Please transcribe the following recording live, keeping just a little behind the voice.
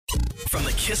From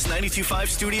the Kiss 92.5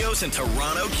 studios in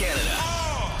Toronto, Canada.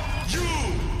 Are you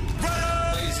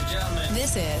ready? Ladies and gentlemen.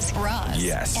 This is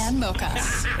Roz and Mocha.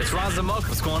 It's Roz and Mocha.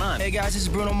 What's going on? Hey guys, this is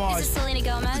Bruno Mars. This is Selena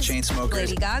Gomez. The Chainsmokers.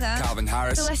 Lady Gaga. Calvin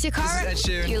Harris. Celestia Cara. This is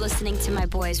Ed Sheeran. You're listening to my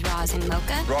boys Roz and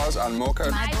Mocha. Roz and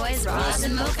Mocha. My boys Roz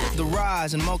and Mocha. The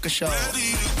Roz and Mocha Show.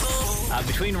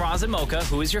 Between Roz and Mocha,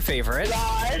 who is your favorite?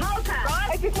 Mocha.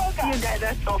 Roz. Mocha. You guys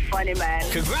are so funny, man.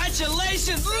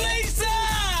 Congratulations, Lisa!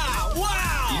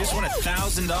 Wow! You just won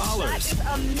 $1,000. That is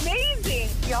amazing.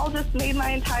 Y'all just made my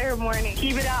entire morning.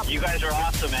 Keep it up. You guys are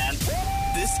awesome, man.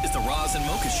 This is the Roz and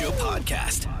Mocha Show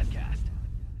podcast.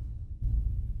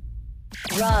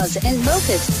 Roz and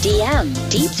Mocha's DM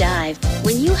Deep Dive.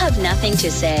 When you have nothing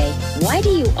to say, why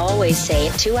do you always say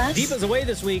it to us? Deepa's away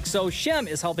this week, so Shem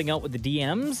is helping out with the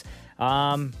DMs.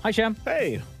 Hi, Shem.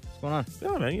 Hey. What's going on?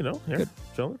 Yeah, man, you know, here,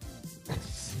 chilling.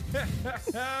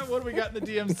 What do we got in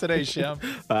the DMs today, Shem?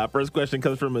 First question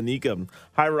comes from Monika.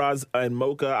 Hi, Roz and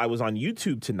Mocha. I was on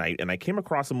YouTube tonight, and I came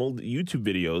across some old YouTube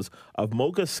videos of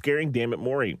Mocha scaring Dammit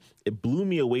Maury. It blew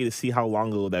me away to see how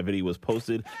long ago that video was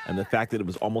posted, and the fact that it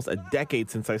was almost a decade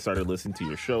since I started listening to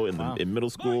your show in middle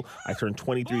school. I turned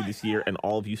 23 this year, and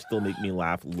all of you still make me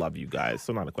laugh. Love you guys.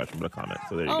 So not a question, but a comment.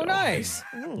 So there you go. Oh, nice.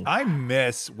 I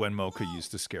miss when Mocha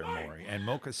used to scare Maury, and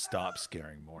Mocha stopped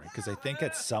scaring Maury because I think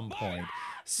at some point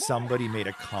somebody made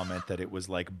a comment that it was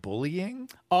like bullying.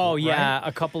 Oh, right? yeah.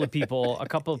 A couple of people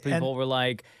were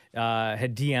like,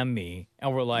 had DM'd me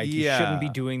and were like, you shouldn't be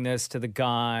doing this to the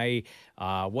guy.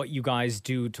 What you guys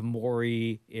do to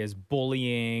Maury is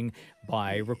bullying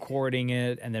by recording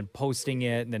it and then posting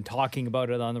it and then talking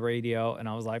about it on the radio. And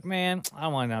I was like, man, I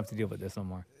don't want to have to deal with this no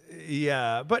more.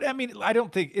 Yeah, but I mean, I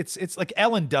don't think it's like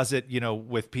Ellen does it, you know,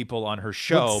 with people on her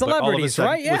show, with celebrities, but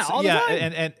all of a sudden, right? Yeah, all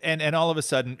the time. and all of a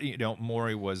sudden, you know,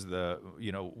 Maury was the,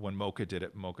 you know, when Mocha did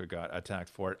it, Mocha got attacked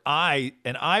for it. I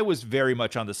was very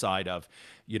much on the side of,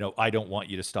 you know, I don't want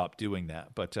you to stop doing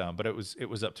that, but it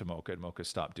was up to Mocha, and Mocha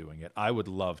stopped doing it. I would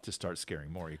love to start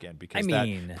scaring Maury again because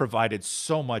that provided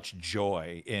so much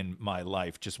joy in my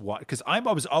life. Just because I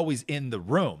was always in the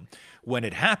room when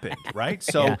it happened, right?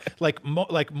 So like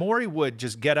Maury would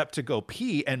just get up to go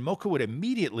pee, and Mocha would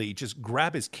immediately just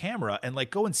grab his camera and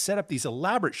like go and set up these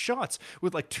elaborate shots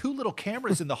with like two little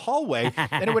cameras in the hallway,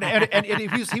 and it would and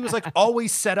he was like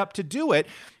always set up to do it.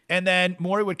 And then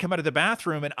Maury would come out of the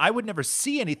bathroom, and I would never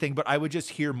see anything, but I would just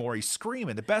hear Maury scream.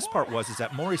 And the best part is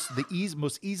that Maury's the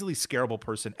most easily scareable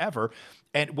person ever.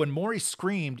 And when Maury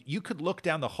screamed, you could look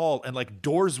down the hall, and like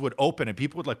doors would open, and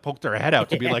people would like poke their head out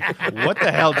to be like, "What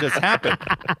the hell just happened?"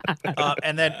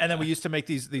 And then we used to make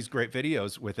these great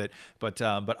videos with it. But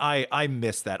I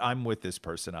miss that. I'm with this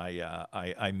person.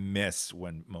 I miss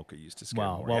when Mocha used to scare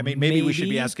Maury. Well, I mean, maybe we should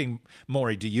be asking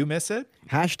Maury, do you miss it?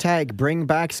 Hashtag bring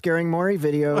back scaring Maury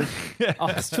videos. Oh,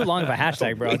 it's too long of a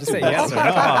hashtag, bro. Just say yes or no,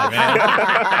 man.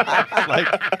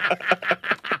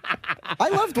 I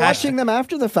loved watching them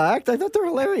after the fact. I thought they were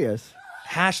hilarious.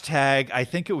 Hashtag, I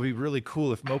think it would be really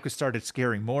cool if Mocha started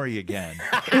scaring Maury again.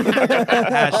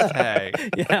 Hashtag.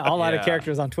 Yeah, a lot of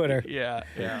characters on Twitter. Yeah.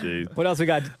 What else we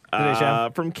got today,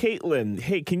 Shem? From Caitlin.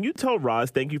 Hey, can you tell Roz,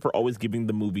 thank you for always giving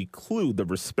the movie Clue the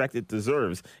respect it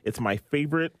deserves. It's my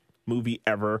favorite movie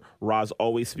ever. Roz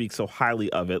always speaks so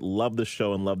highly of it. Love the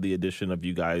show and love the addition of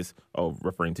you guys. Oh,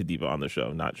 referring to Diva on the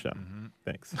show, not Shem. Mm-hmm.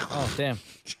 Thanks. Oh, damn.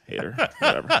 Hater.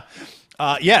 Whatever.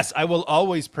 Yes, I will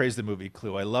always praise the movie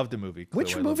Clue. I love the movie Clue.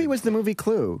 Which movie was the movie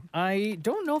Clue? I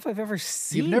don't know if I've ever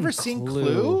seen You've never seen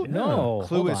Clue? No.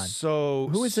 Clue is so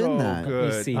Who is so in that? good.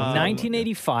 Let me see.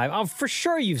 1985. Oh, for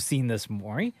sure you've seen this,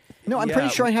 Maury. No, I'm pretty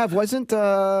sure I have. Wasn't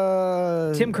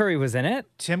Tim Curry was in it.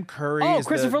 Tim Curry. Oh, is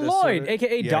Christopher the Lloyd, sort of,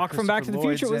 a.k.a. Doc from Back to the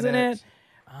Christopher Future, Lloyd's was in it.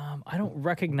 I don't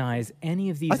recognize any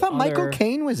of these. I thought Michael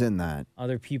Caine was in that.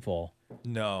 Other people.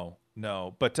 No.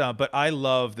 But I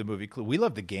love the movie Clue. We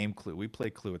love the game Clue. We play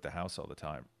Clue at the house all the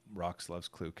time. Rox loves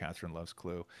Clue. Catherine loves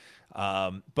Clue.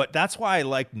 But that's why I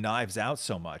like Knives Out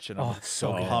so much, and I'm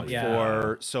so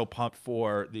pumped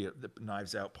for the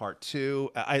Knives Out Part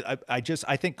 2.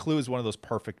 I think Clue is one of those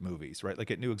perfect movies, right? Like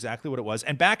it knew exactly what it was.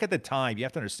 And back at the time, you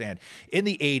have to understand, in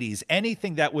the 80s,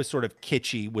 anything that was sort of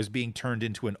kitschy was being turned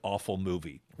into an awful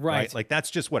movie. Right. Like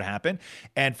that's just what happened.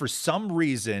 And for some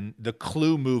reason, the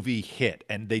Clue movie hit,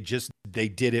 and they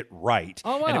did it right.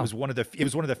 Oh, wow. And it was one of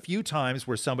the few times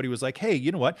where somebody was like, hey,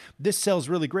 you know what? This sells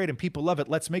really great and people love it.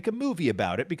 Let's make a movie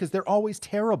about it, because they're always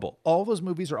terrible. All those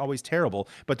movies are always terrible,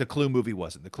 but the Clue movie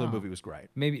wasn't. The Clue movie was great.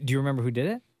 Maybe, do you remember who did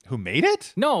it? Who made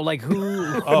it? No, like who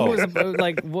was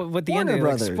like what the Warner end?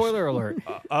 Like, Brothers. spoiler alert.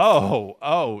 No,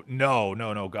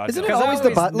 God. Isn't no. it always the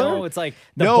butler? No, it's like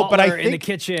the No, but butler I in the think-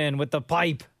 kitchen with the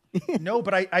pipe. No,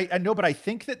 but I know, but I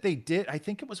think that they did. I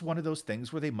think it was one of those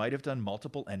things where they might have done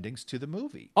multiple endings to the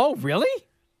movie. Oh, really?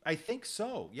 I think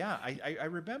so. Yeah, I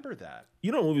remember that.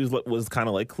 You know, what movie was kind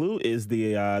of like Clue is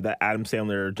the that Adam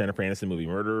Sandler Jennifer Aniston movie,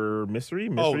 Murder Mystery.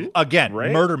 Oh, again,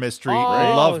 right? Murder Mystery. Oh,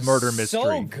 Love Murder Mystery.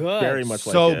 So good. Very much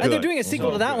So like it. And they're doing a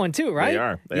sequel to that one too, right?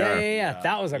 They are. Yeah.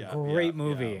 That was a great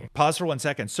movie. Pause for 1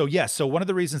 second. So yes, so one of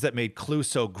the reasons that made Clue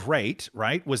so great,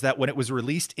 right, was that when it was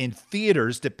released in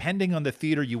theaters, depending on the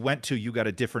theater you went to, you got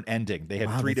a different ending. They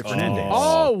had 3 different endings.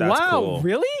 Oh, That's wow. cool.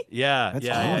 Really? Yeah,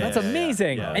 That's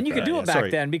amazing. And you could do it back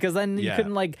then because then you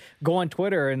couldn't like go on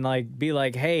Twitter and like be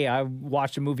like, hey, I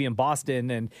watched a movie in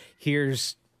Boston and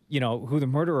here's, who the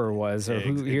murderer was or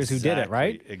here's who did it,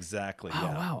 right? Exactly. Oh,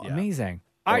 wow. Amazing.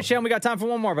 All right, Shan, we got time for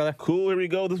one more, brother. Cool, here we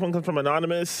go. This one comes from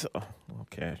Anonymous. Oh,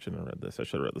 okay, I shouldn't have read this. I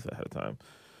should have read this ahead of time.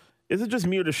 Is it just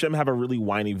me or does Shem have a really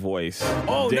whiny voice?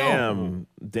 Oh, damn.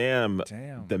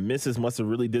 The missus must have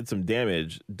really did some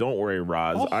damage. Don't worry,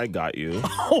 Roz. I got you.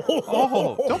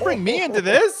 Don't bring me into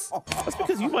this. That's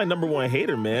because you're my number one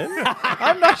hater, man.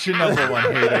 I'm not your number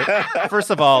one hater. First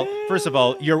of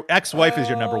all, your ex-wife is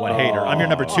your number one hater. I'm your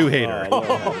number 2 hater. Oh,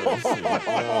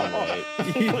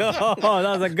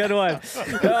 that was a good one.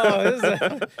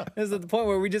 This is the point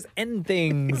where we just end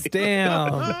things.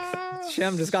 Damn.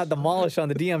 Shem just got demolished on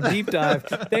the DM deep dive.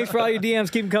 Thanks for all your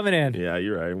DMs. Keep them coming in. Yeah,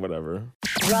 you're right. Whatever.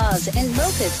 Roz and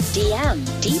Mocha's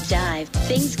DM Deep Dive.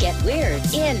 Things get weird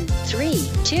in 3,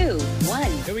 2,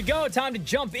 1. Here we go. Time to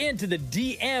jump into the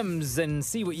DMs and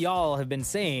see what y'all have been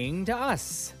saying to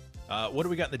us. What do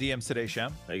we got in the DMs today,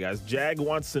 Shem? Hey, guys. Jag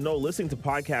wants to know, listening to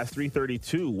podcast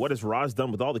 332, what has Roz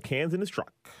done with all the cans in his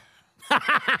truck?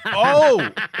 Oh!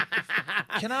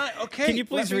 Can you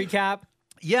please recap?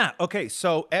 Yeah. Okay.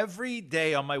 So every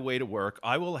day on my way to work,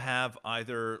 I will have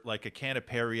either like a can of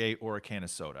Perrier or a can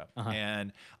of soda.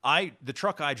 And the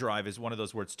truck I drive is one of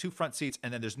those where it's 2 front seats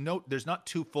and then there's not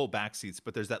 2 full back seats,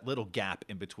 but there's that little gap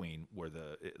in between where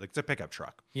it's a pickup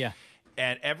truck. Yeah.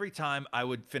 And every time I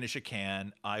would finish a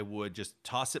can, I would just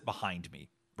toss it behind me,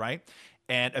 right?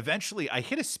 And eventually I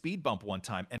hit a speed bump one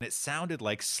time and it sounded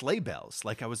like sleigh bells.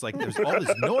 Like I was like, there's all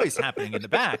this noise happening in the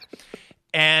back.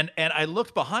 And I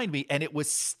looked behind me and it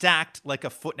was stacked like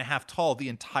 1.5 feet tall, the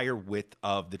entire width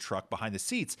of the truck behind the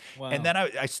seats. Wow. And then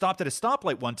I stopped at a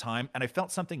stoplight one time and I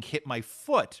felt something hit my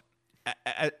foot,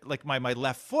 like my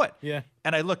left foot. Yeah.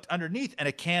 And I looked underneath and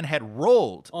a can had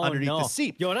rolled underneath the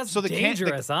seat. Yo, that's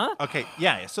dangerous, huh? Okay,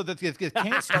 yeah. So the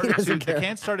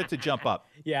can started to jump up.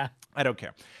 Yeah. I don't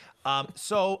care.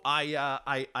 So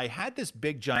I had this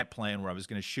big giant plan where I was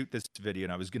going to shoot this video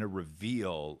and I was going to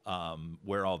reveal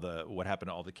what happened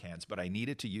to all the cans, but I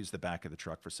needed to use the back of the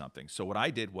truck for something. So what I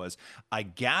did was I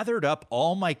gathered up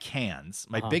all my cans,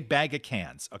 my big bag of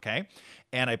cans, okay?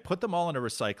 And I put them all in a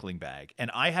recycling bag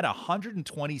and I had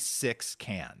 126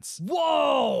 cans.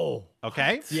 Whoa!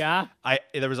 Okay? What? Yeah.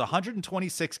 There was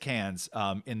 126 cans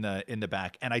in the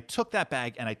back, and I took that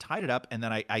bag and I tied it up, and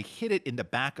then I hid it in the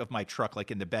back of my truck,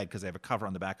 like in the bed, because I have a cover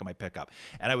on the back of my pickup.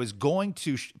 And I was going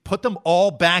to put them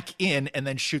all back in and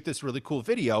then shoot this really cool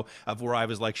video of where I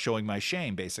was like showing my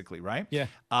shame, basically, right? Yeah.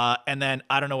 And then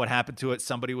I don't know what happened to it.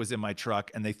 Somebody was in my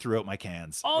truck and they threw out my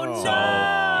cans. Oh, no!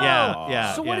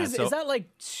 Yeah. So what is so, is that like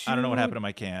I don't know what happened to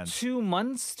my cans. 2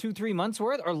 months, 3 months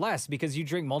worth or less, because you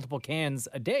drink multiple cans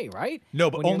a day, right?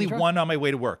 No, but only one on my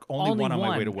way to work. Only one on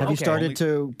my way to work. Have you started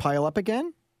to pile up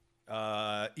again?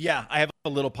 Yeah, I have a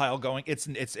little pile going.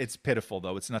 It's pitiful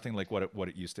though. It's nothing like what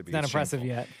it used to be. It's not impressive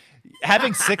shameful. yet.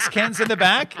 Having 6 cans in the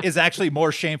back is actually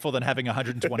more shameful than having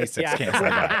 126 cans in the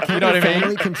back. You know what I mean?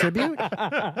 Family contribute?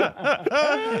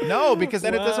 No, because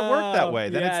then it doesn't work that way.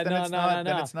 Then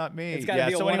it's not me. It's gotta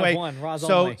be a so one anyway, of one. Roz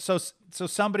only. So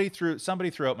somebody threw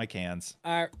out my cans.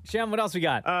 All right, Shem, what else we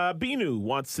got? Binu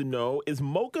wants to know, is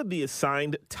Mocha the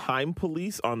assigned time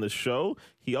police on the show?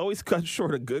 He always cuts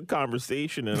short a good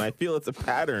conversation, and I feel it's a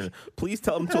pattern. Please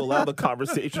tell him to allow the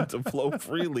conversation to flow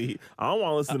freely. I don't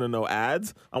want to listen to no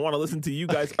ads. I want to listen to you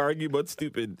guys argue about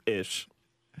stupid-ish.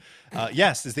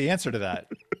 Yes, is the answer to that.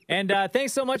 And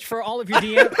thanks so much for all of your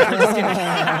DMs.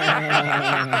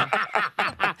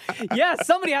 Yeah,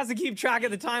 somebody has to keep track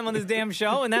of the time on this damn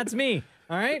show, and that's me.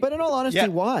 All right? But in all honesty,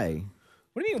 why?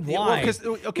 What do you mean Well, why? Here's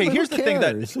the thing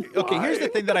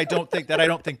that I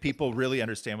don't think people really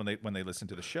understand when they listen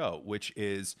to the show, which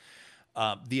is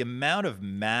the amount of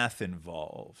math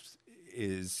involved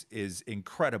is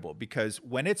incredible, because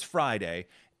when it's Friday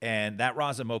And that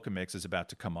Roz and Mocha mix is about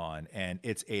to come on, and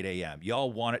it's 8 a.m.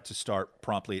 Y'all want it to start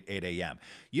promptly at 8 a.m.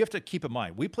 You have to keep in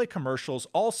mind, we play commercials,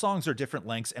 all songs are different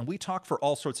lengths, and we talk for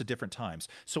all sorts of different times.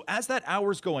 So as that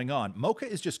hour's going on, Mocha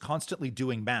is just constantly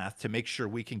doing math to make sure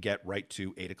we can get right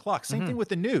to 8 o'clock. Same thing with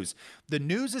the news. The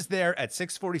news is there at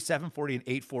 6:40, 7:40, and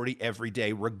 8:40 every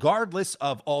day, regardless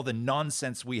of all the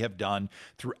nonsense we have done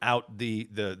throughout the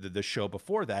show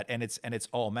before that, and it's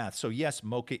all math. So yes,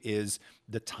 Mocha is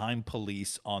the time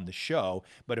police on the show,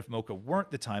 but if Mocha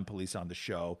weren't the time police on the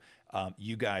show,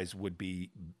 you guys would be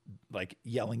like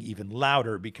yelling even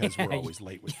louder because we're always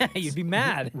late with things. You'd be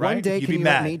mad. Right? One day, You'd can be you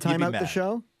mad. let me time You'd be out the mad.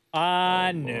 show?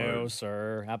 No,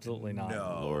 sir. Absolutely not.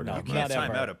 No, Lord, you have can't mercy.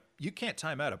 time out you can't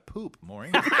time out a poop,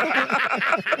 Maury.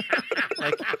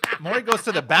 Like Maury goes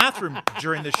to the bathroom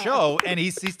during the show and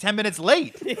he's 10 minutes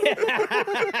late.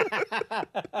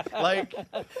 Like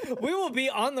we will be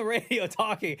on the radio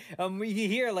talking. We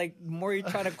hear like Maury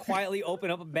trying to quietly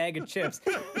open up a bag of chips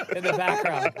in the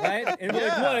background, right? And we're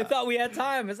like, "What? I thought we had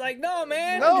time." It's like, "No,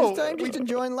 man. I'm just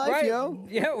enjoying life, Right? yo.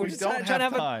 Yeah, we're just trying to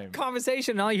have time. a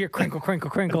conversation. And all you hear crinkle, crinkle,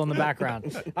 crinkle in the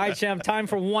background. All right, Shem, time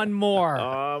for one more.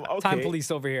 Okay. Time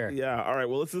police over here. Yeah, all right.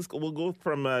 Well, we'll go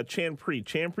from Chanpreet.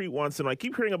 Chanpreet wants to know, I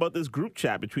keep hearing about this group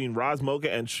chat between Roz,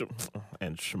 Mocha, and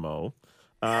Shmo.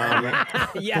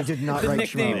 Yes, They did not the write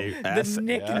nickname, Shmo. the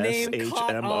nickname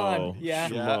caught SHMO. on. Yeah.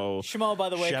 Shmo. Shmo, by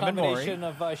the way, Shem and Maury. combination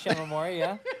of Shem and Maury,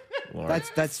 yeah.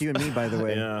 That's you and me, by the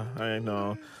way. Yeah, I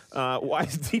know. Why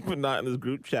is Deepa not in this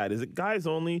group chat? Is it guys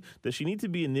only? Does she need to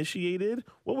be initiated?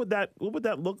 What would that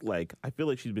look like? I feel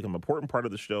like she's become an important part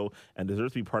of the show and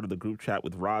deserves to be part of the group chat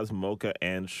with Roz, Mocha,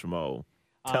 and Shmo.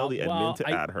 Tell the admin to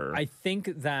add her. I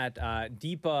think that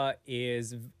Deepa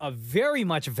is a very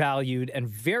much valued and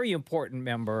very important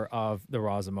member of the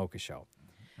Roz and Mocha show.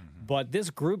 But this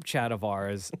group chat of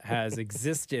ours has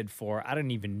existed for I don't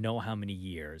even know how many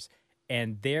years.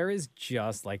 And there is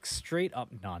just like straight up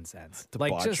nonsense.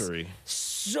 Debauchery. Like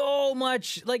just so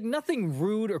much, like nothing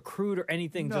rude or crude or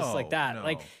anything just like that. No.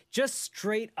 Like just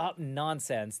straight up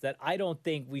nonsense that I don't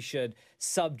think we should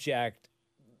subject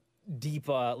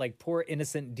Deepa, like poor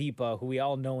innocent Deepa, who we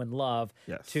all know and love,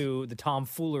 to the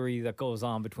tomfoolery that goes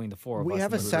on between the four of us. We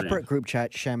have in a the separate group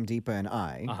chat, Shem, Deepa, and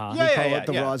I. Uh-huh. We Yeah, call yeah, it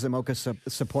the yeah. Roz and Mocha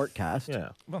support cast. Yeah.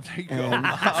 well, there you go.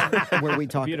 And where we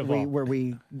talk, Beautiful. where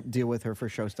we deal with her for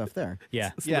show stuff there.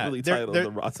 Yeah. It's Yeah, literally they're- titled they're-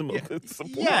 the Roz and Mocha support.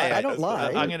 Yeah, I don't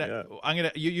lie. I'm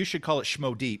gonna. You should call it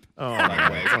Schmo Deep. Oh, by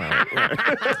the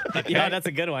way. Yeah, that's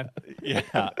a good one. Yeah.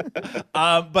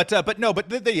 But no,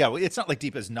 yeah, it's not like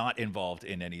Deepa's not involved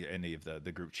in any of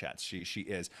the group chats. She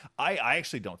is. I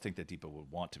actually don't think that Deepa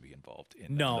would want to be involved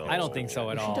in. No, those. I don't think so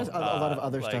at She all. does a lot of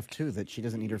other like- stuff too that she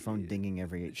doesn't need her phone dinging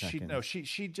every 8 seconds.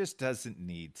 She just doesn't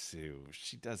need to.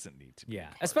 She doesn't need to. be Yeah,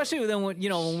 part especially then when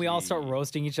we all start She-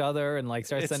 roasting each other and like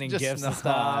start It's sending just gifts and not-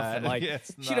 stuff, and like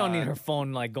it's she don't need not. her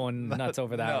phone like going nuts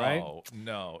over that, right?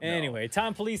 No. Anyway,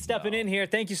 Time Police stepping in here.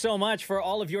 Thank you so much for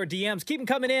all of your DMs. Keep them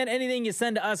coming in. Anything you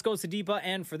send to us goes to Deepa,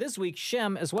 and for this week,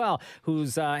 Shem as well,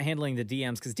 who's handling the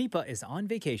DMs because Deepa is on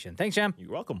vacation. Thanks, Shem.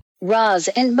 You're welcome. Roz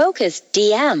and Mocha's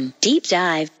DM Deep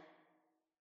Dive.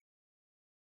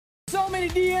 So many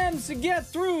DMs to get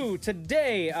through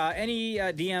today. Any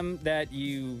DM that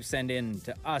you send in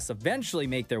to us eventually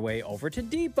make their way over to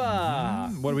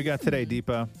Deepa. What do we got today,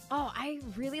 Deepa? Oh, I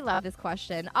really love this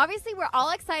question. Obviously, we're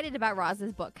all excited about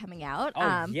Roz's book coming out.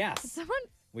 Oh, yes. Someone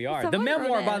We are. The Someone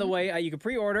memoir, wrote by the in. way, you can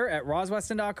pre-order at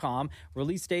rosweston.com.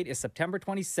 Release date is September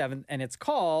 27th, and it's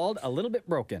called A Little Bit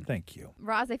Broken. Thank you.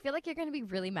 Roz, I feel like you're going to be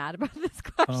really mad about this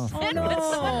question. Oh, that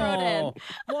someone wrote in.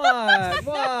 What?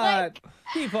 What? Like-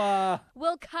 Deepa.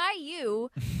 Will Caillou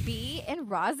be in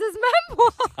Roz's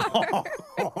memoir?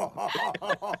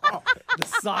 The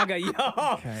saga,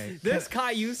 yo. This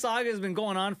Caillou saga has been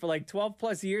going on for like 12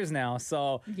 plus years now.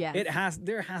 So Yes.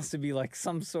 there has to be like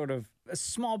some sort of a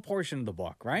small portion of the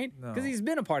book, right? Because No. he's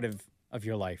been a part of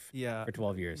your life Yeah. for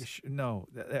 12 years. No,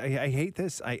 I hate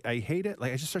this. I hate it.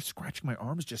 Like I just start scratching my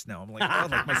arms just now. I'm like, oh,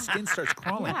 like my skin starts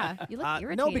crawling. Yeah, you look No,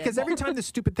 irritated. because every time this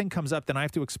stupid thing comes up, then I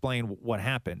have to explain what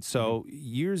happened. So Mm-hmm.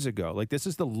 years ago, like this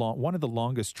is one of the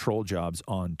longest troll jobs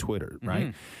on Twitter,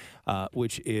 right?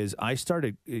 Which is I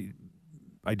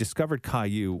discovered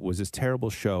Caillou was this terrible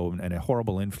show and a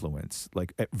horrible influence,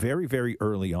 like very, very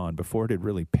early on before it had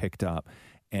really picked up.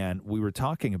 And we were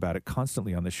talking about it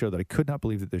constantly on the show that I could not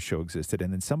believe that this show existed.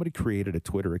 And then somebody created a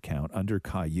Twitter account under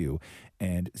Caillou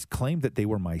and claimed that they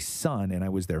were my son and I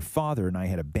was their father and I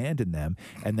had abandoned them.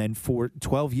 And then for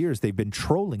 12 years, they've been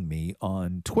trolling me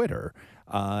on Twitter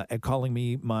and calling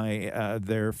me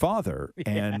their father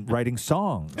and writing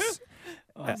songs.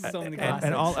 So many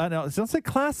no, don't say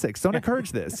classics. Don't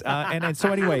encourage this. And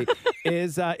so anyway,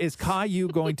 is Caillou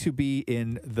going to be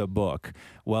in the book?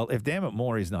 Well, if Dammit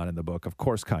Maury's not in the book, of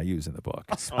course Caillou's in the book.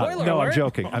 Spoiler no, alert. I'm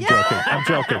joking.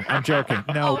 I'm joking.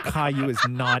 No, Caillou is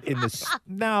not in this.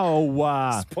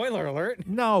 No. Spoiler alert.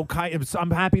 No,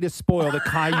 I'm happy to spoil that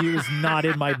Caillou is not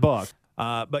in my book.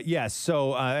 But yes,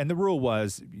 so, and the rule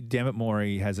was, Dammit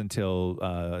Maury has until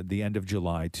the end of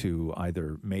July to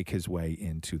either make his way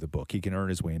into the book. He can earn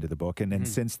his way into the book. And then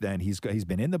since then, he's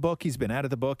been in the book, he's been out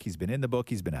of the book, he's been in the book,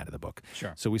 he's been out of the book.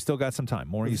 Sure. So we still got some time.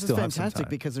 Maury, you This still is have some fantastic time.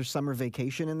 because there's summer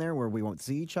vacation in there where we won't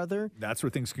see each other. That's where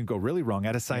things can go really wrong.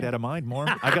 Out of sight, out of mind, Maury.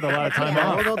 I got a lot of time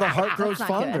off. Although the heart grows That's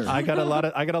not good. fonder. I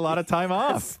got a lot of time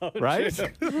off, right?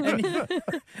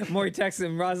 Maury texts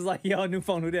him. Roz is like, yo, new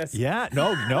phone, who this? Yeah,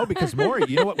 no, because Maury,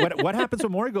 you know what happens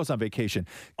when Maury goes on vacation?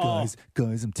 Guys,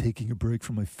 I'm taking a break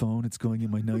from my phone. It's going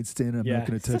in my nightstand. I'm not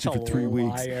going to touch it for 3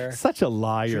 weeks. Such a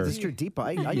liar. Mr. Deep,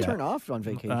 I turn off on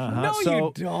vacation. No, you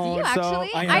don't. Do you actually?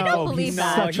 I don't believe he's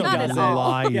that. Such Not a at all.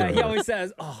 liar. Yeah, he always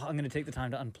says, I'm going to take the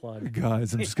time to unplug.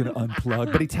 Guys, I'm just going to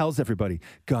unplug. But he tells everybody,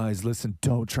 guys, listen,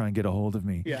 don't try and get a hold of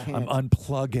me. Yeah. I'm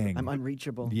unplugging. I'm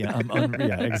unreachable. Yeah,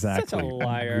 yeah, exactly. Such a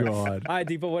liar. God. All right,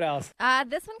 Deepa, what else?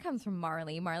 This one comes from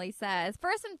Marley. Marley says,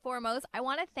 first and foremost, I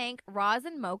want to thank Roz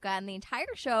and Mocha and the entire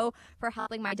show for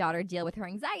helping my daughter deal with her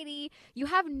anxiety. You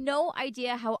have no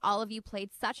idea how all of you played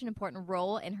such an important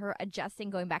role in her adjusting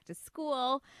going back to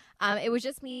school. It was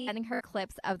just me sending her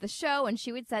clips of the show, and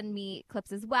she would send me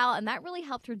clips as well, and that really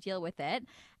helped her deal with it.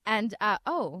 And,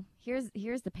 here's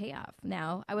the payoff.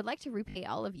 Now, I would like to repay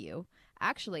all of you.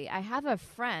 Actually, I have a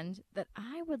friend that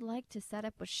I would like to set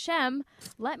up with Shem.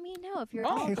 Let me know if you're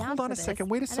all Okay, down hold for on a this second.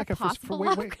 Wait a and second. possible Wait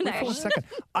love for a connection. second.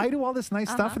 I do all this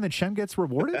nice stuff and then Shem gets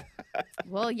rewarded?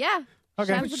 Well, yeah.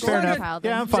 Okay, Shem's a fair golden enough. child.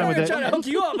 Yeah, I'm fine with it. Trying to hook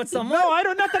you up with someone. No, I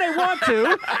don't. Not that I want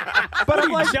to. But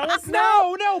I'm like, jealous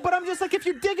now? No, but I'm just like, if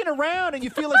you're digging around and you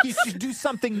feel like you should do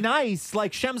something nice,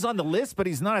 like Shem's on the list, but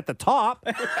he's not at the top.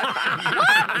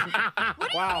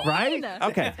 Wow. Right?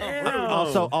 Okay.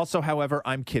 Also, however,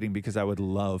 I'm kidding because I would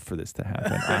love for this to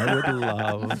happen.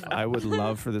 I would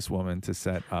love for this woman to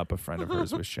set up a friend of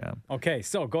hers with Shem. Okay,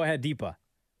 so go ahead, Deepa.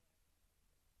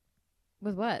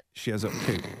 With what? She has a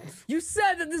okay. You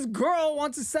said that this girl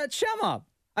wants to set Shem up.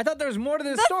 I thought there was more to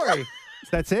this story.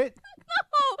 That's it?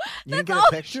 You didn't get a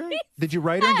picture? Did you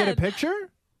write her and get a picture?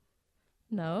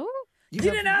 No. You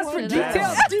didn't ask for What?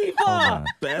 details, Deepa.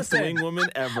 Best wingwoman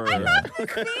ever. I have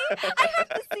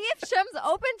to see if Shem's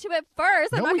open to it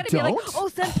first. I'm No, not we going to be like, don't. oh,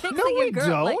 send pics No, of your we girl.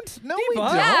 don't. Like, No, we Deepa.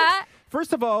 don't. Yeah.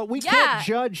 First of all, we Yeah. can't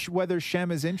judge whether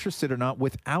Shem is interested or not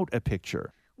without a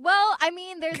picture. Well, I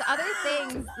mean, there's other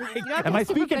things. You don't have to Am be I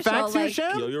speaking superficial, facts here, like-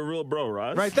 Shem? Yo, you're a real bro,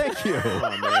 Roz. Right, thank you. Come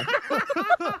on, man.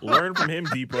 Learn from him,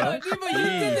 Deepa. Deepa, you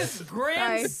did this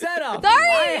grand Sorry. setup. Sorry.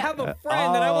 I have a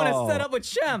friend that I want to set up with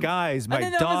Shem. Guys, my And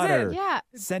then that was daughter it. Yeah.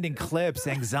 sending clips,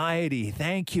 anxiety.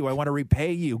 Thank you. I want to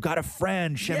repay you. Got a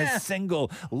friend. Shem Yeah. is single.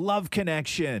 Love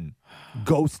connection.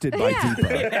 Ghosted by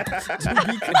Deepa. To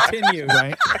be continued.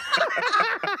 Right?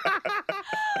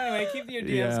 Anyway, keep your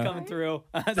DMs Yeah. coming through.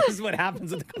 This is what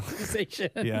happens with the conversation.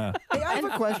 Yeah. Hey, I have a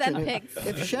And question. send pics.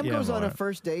 If Shem Yeah, goes on a Laura.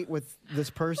 first date with this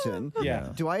person, Yeah.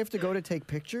 do I have to go to take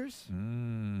pictures?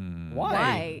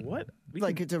 Why? What?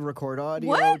 Like to record audio,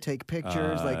 What? take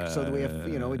pictures, like so that we have,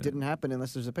 it didn't happen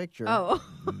unless there's a picture. Oh.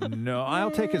 No,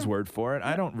 I'll take his word for it.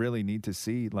 I don't really need to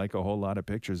see like a whole lot of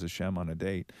pictures of Shem on a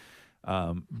date.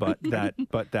 But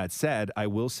that said, I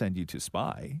will send you to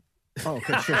Spy. Oh,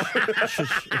 okay,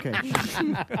 shush. Okay.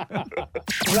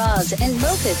 Roz and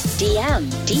Mocha's DM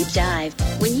Deep Dive.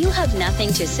 When you have nothing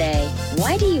to say,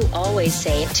 why do you always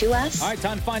say it to us? All right,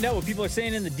 time to find out what people are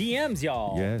saying in the DMs,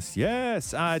 y'all. Yes.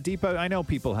 Deepa, I know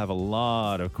people have a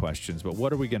lot of questions, but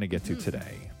what are we going to get to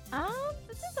today?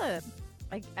 This is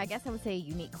I guess I would say a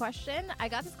unique question. I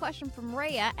got this question from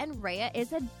Rhea, and Rhea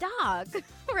is a dog.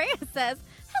 Rhea says,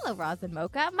 hello, Roz and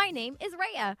Mocha. My name is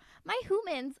Rhea. My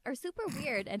humans are super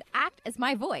weird and act as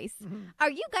my voice. Are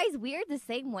you guys weird the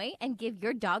same way and give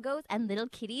your doggos and little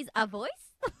kitties a voice?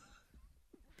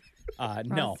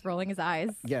 No. Roz rolling his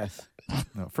eyes. Yes.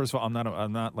 No, first of all, I'm not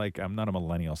a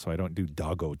millennial, so I don't do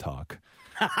doggo talk.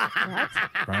 What?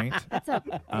 Right? It's a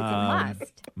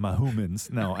must. My humans.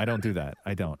 No, I don't do that.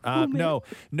 I don't. No,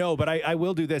 but I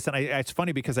will do this. And it's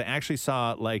funny because I actually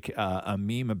saw like a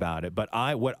meme about it. But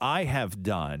what I have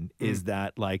done is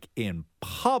that like in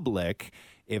public,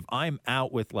 if I'm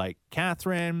out with like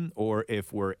Catherine or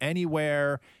if we're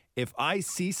anywhere, if I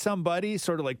see somebody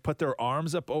sort of like put their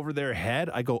arms up over their head,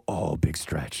 I go, oh, big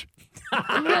stretch.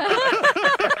 Getting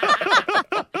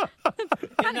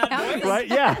that voice? Right?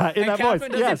 Yeah, in And that voice.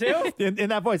 Catherine does it too? In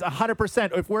that voice,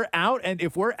 100%. If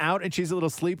we're out and she's a little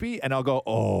sleepy, and I'll go,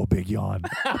 oh, big yawn.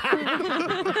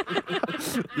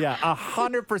 Yeah,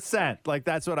 100%. Like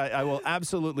that's what I will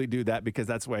absolutely do that because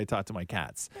that's the way I talk to my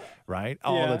cats, right?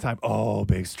 All the time. Oh,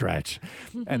 big stretch,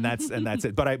 and that's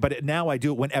it. But now I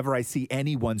do it whenever I see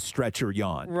anyone stretch or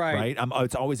yawn. Right.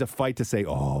 It's always a fight to say,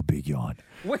 oh, big yawn.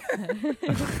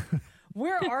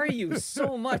 Where are you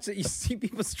so much that you see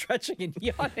people stretching and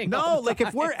yawning? No, like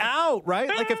if we're out, right?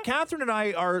 Like if Catherine and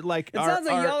I are like, it sounds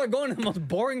like y'all are going to the most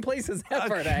boring places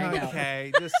ever to hang out.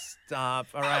 Okay, just stop.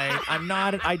 All right,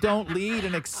 I don't lead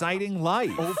an exciting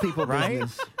life. Old people right?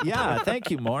 business. Yeah, thank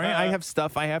you, Maury. I have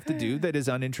stuff I have to do that is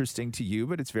uninteresting to you,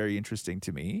 but it's very interesting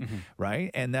to me,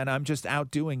 right? And then I'm just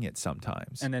out doing it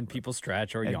sometimes. And then people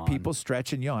stretch or yawn. People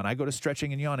stretch and yawn. I go to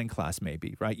stretching and yawning class,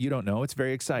 maybe, right? You don't know. It's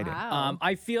very exciting. Wow.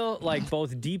 I feel like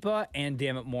both Deepa and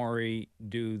Dammit Maury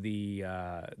do the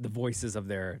voices of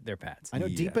their pets. I know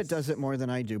Deepa does it more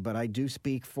than I do, but I do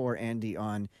speak for Andy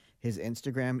on his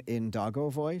Instagram in doggo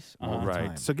voice all the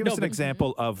time. So give us an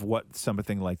example of what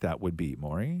something like that would be,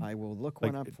 Maury. I will look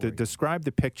one up for you. Describe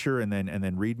the picture and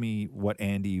then read me what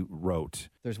Andy wrote.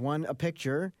 There's a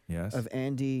picture of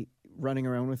Andy running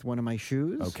around with one of my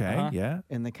shoes. Okay, yeah.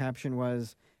 And the caption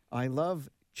was, I love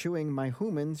chewing my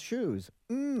human's shoes.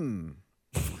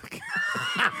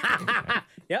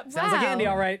 Yep, sounds like Andy,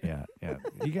 all right. Yeah.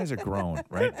 You guys are grown,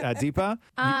 right? Deepa?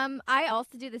 I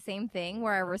also do the same thing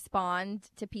where I respond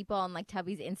to people on like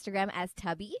Tubby's Instagram as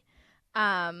Tubby.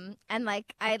 And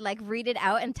like I like read it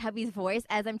out in Tubby's voice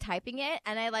as I'm typing it,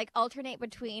 and I like alternate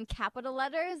between capital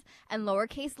letters and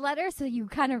lowercase letters, so you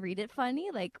kind of read it funny.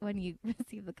 Like when you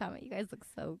receive the comment, you guys look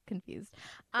so confused.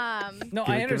 No,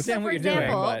 I understand what you're doing,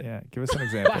 but give us an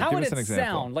example. But how would it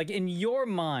sound? Like in your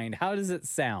mind, how does it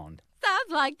sound?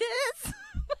 Sounds like this.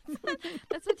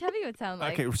 That's what Tubby would sound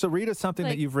like. Okay, so read us something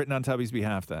that Like- you've written on Tubby's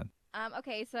behalf then.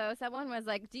 Okay, so someone was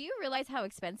like, "Do you realize how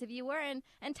expensive you were?" And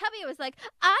Tubby was like,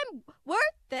 "I'm worth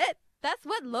it. That's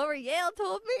what L'Oreal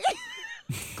told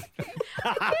me."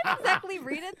 I can't exactly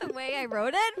read it the way I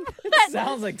wrote it. It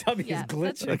sounds like Tubby is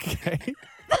glitching. Okay.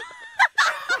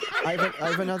 I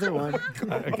have another one.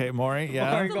 Okay, Maury,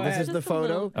 yeah. Maury, go This ahead. is the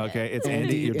photo. Okay, it's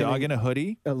Andy, your dog in a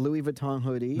hoodie. A Louis Vuitton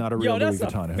hoodie. Not a real Louis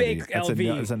that's a Vuitton fake hoodie.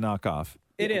 LV. It's a knockoff.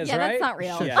 It is, Yeah, right? that's not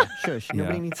real. Yeah. Shush.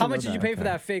 Nobody needs to How know much did you that. pay for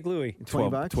that fake Louis? 20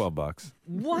 bucks? $12.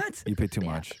 What? You paid too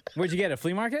much. Where'd you get it?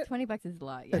 Flea market? $20 is a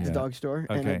lot. At the Yeah. dog store.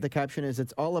 Okay. And the caption is,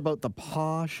 it's all about the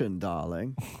potion,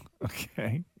 darling.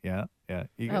 Okay. Yeah.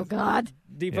 You Oh guys- God.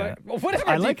 Deepa, whatever.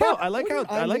 I like Deepa. how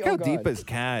Oh, God. Deepa's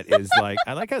cat is like.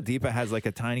 I like how Deepa has like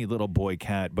a tiny little boy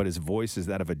cat, but his voice is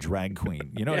that of a drag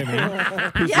queen. You know what I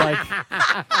mean? Who's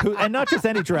like, and not just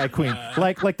any drag queen,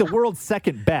 like the world's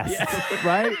second best,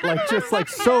 right? Like just like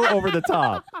so over the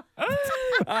top. All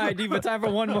right, Deepa, time for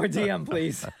one more DM,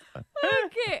 please.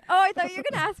 Okay. Oh, I thought you were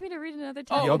gonna ask me to read another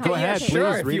time. Yo, go ahead, please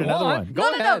Sure, if read you another want. one. Go No,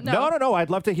 no, ahead. no. No. I'd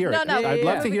love to hear it. No, I'd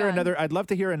love to moving hear on. another. I'd love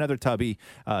to hear another Tubby,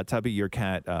 your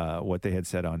cat, what they had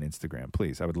said on Instagram.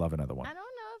 Please, I would love another one. I don't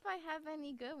know if I have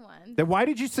any good ones. Then why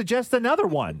did you suggest another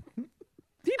one?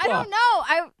 I don't know.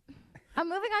 I'm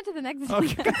moving on to the next.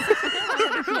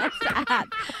 next ad.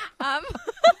 I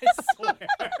swear.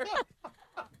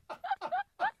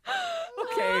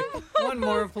 Okay, one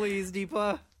more, please,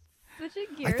 Deepa. Switching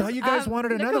I gears. thought you guys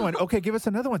wanted another Nicole- one. Okay, give us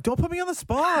another one. Don't put me on the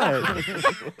spot.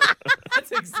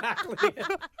 That's exactly it.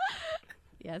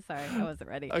 Yeah, sorry, I wasn't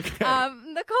ready. Okay.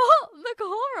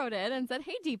 Nicole wrote in and said,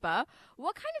 "Hey Deepa,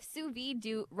 what kind of sous vide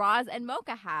do Roz and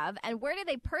Mocha have, and where do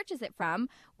they purchase it from?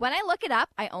 When I look it up,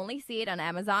 I only see it on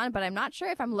Amazon, but I'm not sure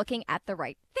if I'm looking at the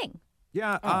right thing."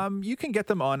 Yeah, you can get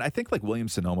them on, I think, like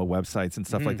Williams Sonoma websites and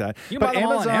stuff like that. You can buy them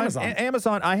all on Amazon.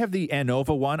 Amazon, I have the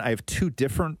Anova one. I have two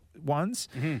different ones.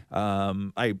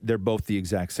 They're both the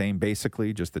exact same,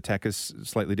 basically. Just the tech is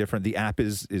slightly different. The app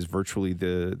is virtually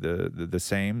the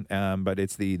same, but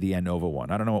it's the Anova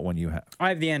one. I don't know what one you have. I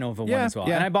have the Anova one Yeah, as well.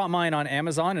 yeah. And I bought mine on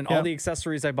Amazon, and Yeah. all the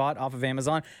accessories I bought off of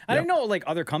Amazon. I didn't know like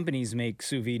other companies make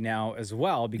sous vide now as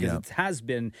well, because it has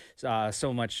been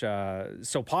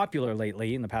so popular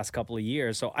lately in the past couple of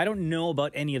years. So I don't know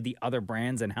about any of the other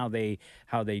brands and how they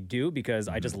do, because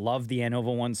I just love the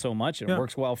Anova one so much. It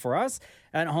works well for us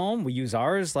at home. We use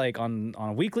ours like on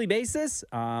a weekly basis,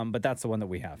 but that's the one that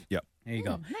we have. Yep. There you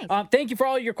go. Nice. Thank you for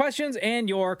all your questions and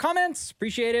your comments.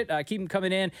 Appreciate it. Keep them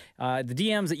coming in. The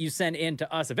DMs that you send in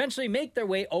to us eventually make their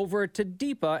way over to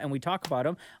Deepa, and we talk about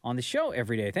them on the show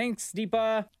every day. Thanks,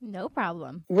 Deepa. No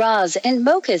problem. Roz and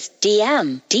Mocha's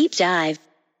DM Deep Dive.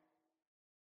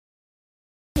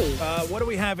 What do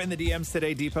we have in the DMs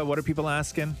today, Deepa? What are people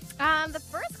asking? The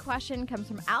first question comes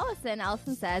from Allison.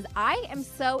 Allison says, I am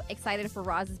so excited for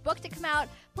Roz's book to come out.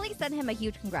 Please send him a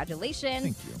huge congratulations.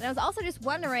 Thank you. And I was also just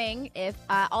wondering if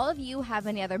all of you have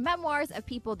any other memoirs of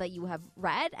people that you have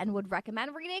read and would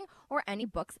recommend reading, or any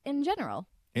books in general.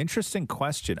 Interesting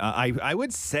question. I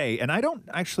would say, and I don't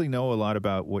actually know a lot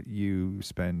about what you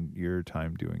spend your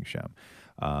time doing, Shem,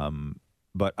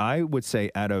 but I would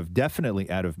say definitely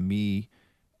out of me,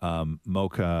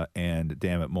 Mocha, and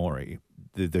Dammit Maury,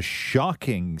 the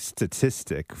shocking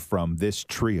statistic from this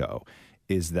trio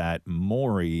is that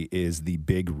Maury is the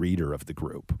big reader of the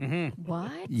group. Mm-hmm.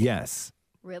 What? Yes.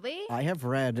 Really? I have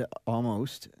read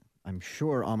almost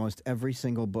every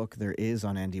single book there is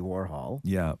on Andy Warhol.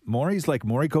 Yeah. Maury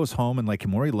goes home and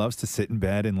Maury loves to sit in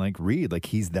bed and read.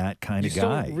 He's that kind of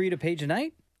guy. You still read a page a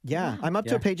night? Yeah, I'm up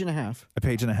to a page and a half. A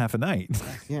page and a half a night.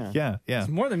 Yeah. Yeah. It's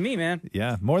more than me, man.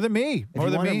 Yeah, more than me. If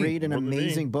you want to read an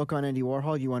amazing book on Andy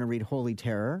Warhol, you want to read Holy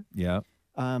Terror. Yeah.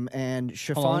 And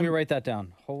Chiffon. Hold on, let me write that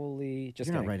down. Holy, just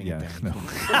You're not kidding. writing it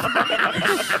down.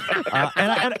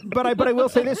 But I will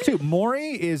say this too.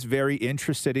 Maury is very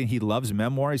interested in. He loves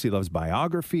memoirs. He loves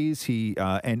biographies.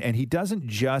 And he doesn't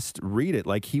just read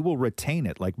it. He will retain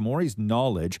it. Maury's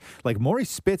knowledge. Maury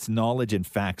spits knowledge and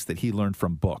facts that he learned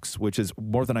from books, which is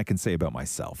more than I can say about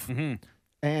myself. Mm-hmm.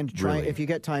 And try, Really? if you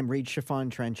get time, read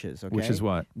Chiffon Trenches. Okay? Which is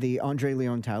what? The Andre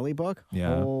Leon Talley book.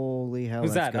 Yeah. Holy hell!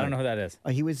 Who's that's that? I don't good. know who that is.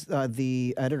 He was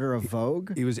the editor of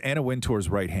Vogue. He was Anna Wintour's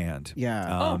right hand.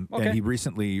 Yeah. okay. And he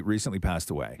recently passed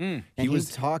away. And he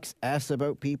talks ass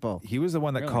about people. He was the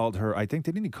one that Really? called her. I think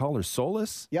didn't he call her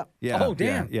Soulless? Yep. Yeah. Oh,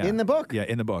 damn. Yeah. In the book. Yeah,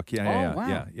 in the book. Yeah. Oh,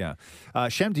 wow. Yeah.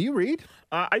 Shem, do you read?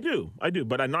 I do,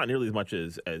 but I'm not nearly as much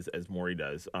as Maury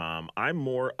does. I'm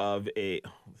more of a. Oh,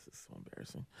 this is so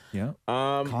embarrassing. Yeah.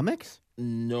 Comics?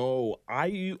 No, I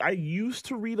used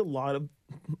to read a lot of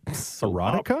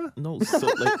Erotica?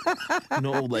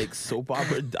 Like soap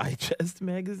opera digest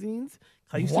magazines.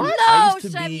 I used What? To, I No, used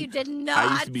to Shem, be, you did I used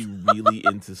not. to be really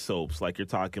into soaps. You're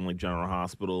talking General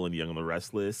Hospital and Young and the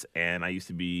Restless. And I used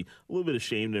to be a little bit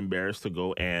ashamed and embarrassed to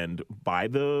go and buy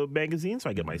the magazines. So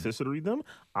I get my sister to read them.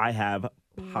 I have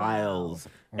piles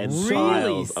and Really?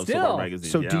 piles of soap Still? opera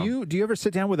magazines. So yeah. do you ever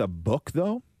sit down with a book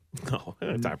though? No, I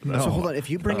don't have time for that. So hold on. If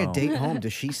you bring a date home,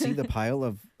 does she see the pile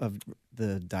of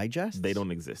the digest? They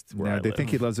don't exist. Where No, I they live. think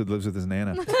he lives with his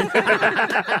nana,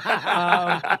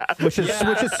 which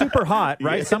is super hot,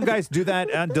 right? Yeah. Some guys do that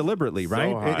deliberately, So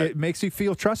right? hot. It makes you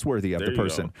feel trustworthy of There the you go.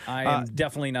 person. I am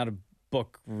definitely not a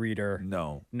book reader.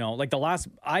 No.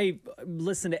 I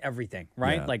listen to everything,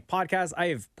 right? Yeah. Podcasts. I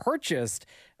have purchased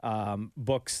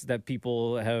books that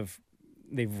people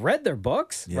they've read their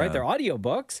books, Yeah. right? Their audio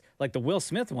books, like the Will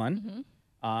Smith one. Mm-hmm.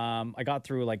 I got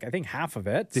through I think half of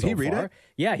it. Did so he read far. it?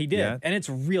 Yeah, he did. Yeah. And it's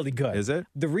really good. Is it?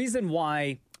 The reason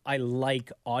why I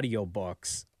like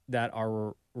audiobooks that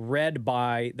are read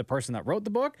by the person that wrote the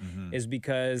book is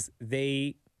because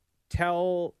they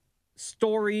tell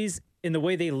stories in the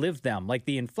way they live them, like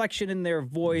the inflection in their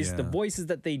voice, the Yeah. voices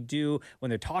that they do when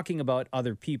they're talking about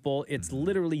other people. It's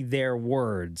literally their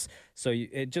words. So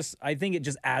I think it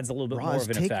just adds a little bit more Roz, of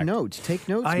an take effect. notes. Take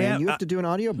notes, I man. am- You have to do an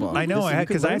audiobook. I know,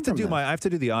 because I have to do my. I have to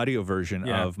do the audio version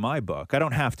Yeah. of my book. I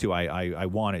don't have to. I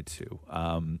wanted to.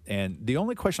 And the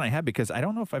only question I have, because I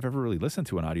don't know if I've ever really listened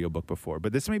to an audiobook before,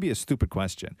 but this may be a stupid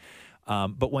question.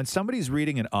 But when somebody's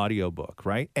reading an audiobook,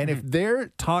 right? And if they're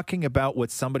talking about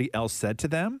what somebody else said to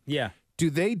them, Yeah. do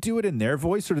they do it in their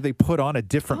voice or do they put on a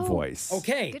different voice?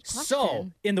 Okay, Good so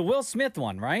question. in the Will Smith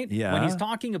one, right? Yeah. When he's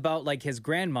talking about his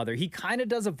grandmother, he kind of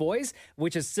does a voice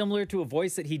which is similar to a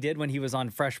voice that he did when he was on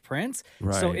Fresh Prince. So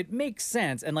Right. it makes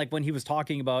sense. And when he was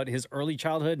talking about his early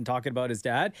childhood and talking about his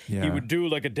dad, he Yeah. would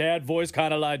do a dad voice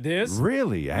kind of like this.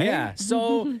 Really? Eh? Yeah.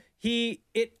 So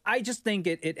I just think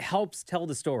it helps tell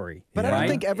the story. But I right? don't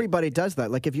think everybody does that.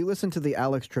 If you listen to the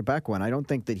Alex Trebek one, I don't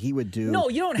think that he would do. No,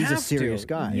 you don't he's have a serious to.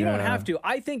 guy. You don't Yeah. have to.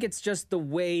 I think it's just the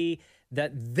way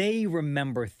that they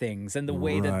remember things and the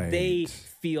way that they Right.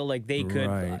 feel like they could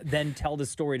Right. then tell the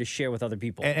story to share with other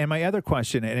people. And my other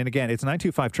question, and again, it's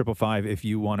 925-555 if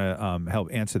you want to help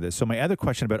answer this. So my other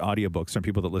question about audiobooks from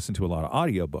people that listen to a lot of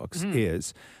audiobooks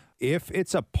is, if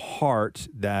it's a part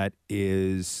that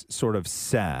is sort of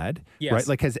sad, Yes.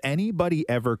 right? Has anybody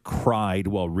ever cried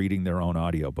while reading their own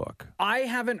audiobook? I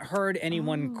haven't heard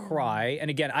anyone cry. And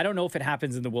again, I don't know if it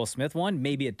happens in the Will Smith one.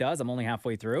 Maybe it does. I'm only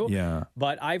halfway through. Yeah.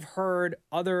 But I've heard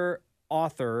other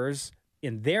authors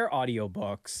in their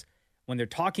audiobooks, when they're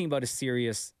talking about a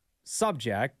serious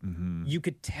subject, you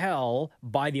could tell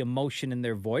by the emotion in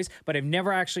their voice, but I've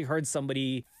never actually heard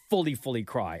somebody fully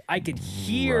cry. I could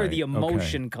hear the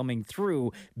emotion coming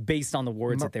through based on the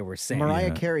words that they were saying.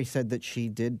 Mariah Carey said that she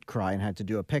did cry and had to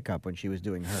do a pickup when she was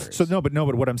doing hers. So but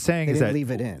what I'm saying They is didn't that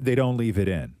leave it in. they don't leave it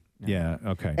in. Yeah.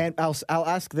 Okay. And I'll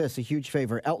ask this, a huge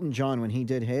favor. Elton John, when he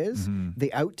did his,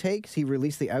 the outtakes, he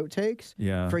released the outtakes.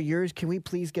 Yeah. For yours, can we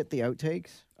please get the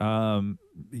outtakes?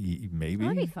 Maybe.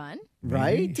 That'd be fun.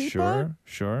 Right, Maybe. Deepa?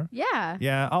 Sure. Yeah.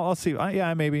 Yeah, I'll see.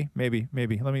 Yeah, maybe. Let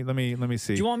me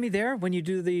see. Do you want me there when you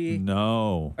do the...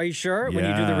 No. Are you sure when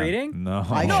you do the reading? No.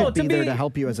 I No, should to be there me- to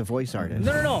help you as a voice artist.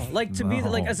 No. Like to be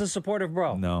like No. as a supportive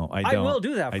bro. No, I I don't. will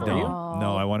do that for I don't. you.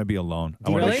 No, I want to be alone. I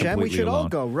Deepa want to be Shem, we completely should all alone.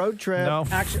 go. Road trip. No.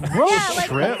 Actually, Yeah, like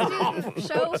trip? we can do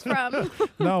shows from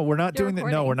No, we're not Your doing the. No,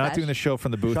 recording we're not sesh. doing the show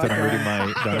from the booth that I'm reading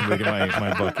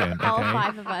my book in. Okay? all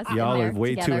 5 of us. in Y'all are there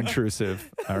way too together.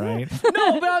 intrusive. All right.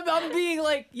 no, but I'm being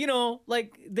like,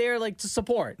 like there like to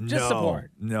support. Just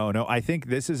support. No. I think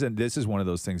this is one of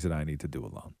those things that I need to do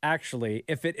alone. Actually,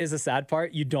 if it is a sad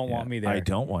part, you don't want me there. I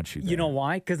don't want you there. You know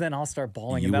why? Because then I'll start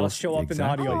bawling You and that'll will- show up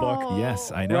exactly. in the audiobook.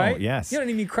 Yes, I know. Right? Yes. You don't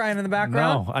need me crying in the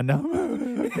background. No, I know.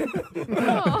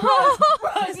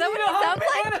 Is that what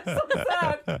it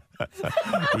sounds like?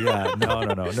 Yeah,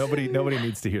 no. Nobody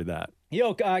needs to hear that.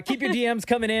 Yo, keep your DMs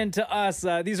coming in to us.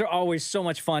 These are always so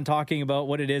much fun talking about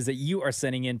what it is that you are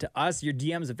sending in to us. Your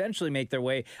DMs eventually make their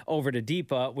way over to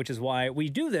Deepa, which is why we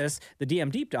do this, the DM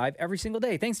Deep Dive, every single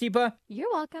day. Thanks, Deepa.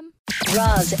 You're welcome.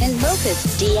 Roz and Mocha's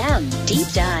DM Deep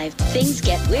Dive. Things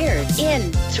get weird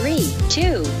in 3,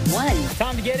 2, 1.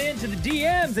 Time to get into the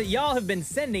DMs that y'all have been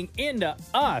sending in to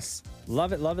us.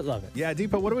 Love it. Yeah,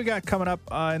 Deepa, what do we got coming up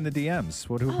in the DMs?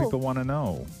 What do people want to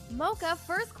know? Mocha,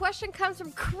 first question comes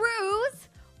from Cruz.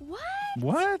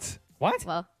 What? What?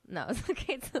 Well, no, it's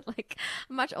okay. It's like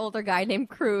a much older guy named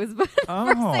Cruz. But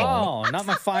Oh, not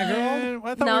my 5-year-old?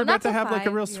 I thought we were about to have like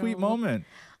a real sweet moment.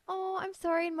 Oh, I'm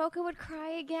sorry. And Mocha would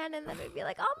cry again, and then we'd be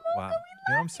like, oh, Mocha, Wow.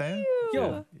 You know what I'm saying?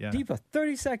 Yo, Yeah. Deepa,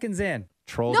 30 seconds in.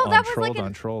 Trolled No, on that was trolled like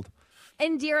on trolled.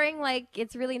 endearing. Like,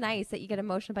 it's really nice that you get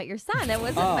emotional about your son. It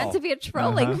wasn't Oh. meant to be a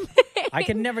trolling thing. I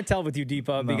can never tell with you,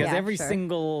 Deepa, because Yeah, every sure.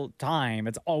 single time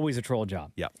it's always a troll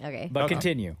job. Yeah. Okay. But Okay.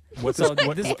 continue. What's So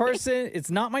this- this person, it's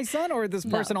not my son, or this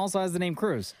person also has the name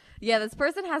Cruz? Yeah, this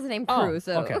person has a name Oh, Cruz.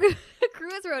 So okay.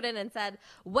 Cruz wrote in and said,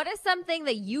 what is something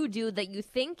that you do that you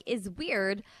think is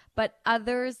weird, but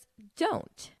others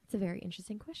don't? It's a very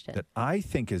interesting question. That I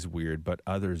think is weird, but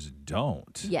others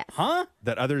don't. Yes. Huh?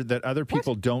 That other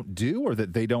people don't do, or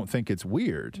that they don't think it's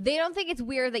weird. They don't think it's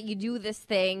weird that you do this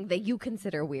thing that you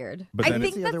consider weird. But I then think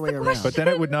it's the that's other way the around. question. But then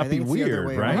it would I not be think it's the other weird,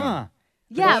 way right? around. Huh.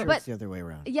 Yeah, Sure, but it's the other way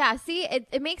around. yeah, see,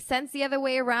 it makes sense the other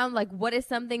way around. Like, what is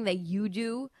something that you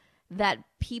do that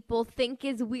people think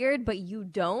is weird, but you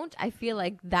don't? I feel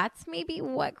like that's maybe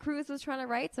what Cruz was trying to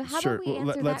write. So how Sure. about we Well,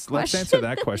 answer let's that question? answer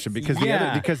that question because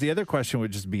Yeah. the other question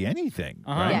would just be anything,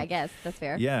 Uh-huh. right? Yeah, I guess that's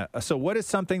fair. Yeah. So what is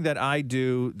something that I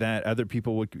do that other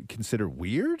people would consider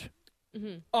weird?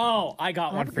 Oh, I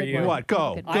got one That's a for good you. one. What?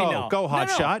 Go, Good I know. go, go, hot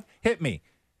No, no. shot. Hit me.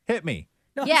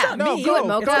 No, Yeah, it's not No, me. do go. it,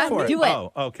 Mocha. Go for it. Do it.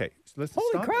 Oh, okay. So let's Holy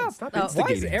stop, crap. Stop Oh. Why is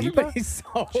instigating, everybody Deepa.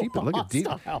 so Deepa, look at Deepa.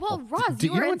 hostile? Well, Roz, Do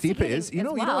you you know were what Deepa is? instigating You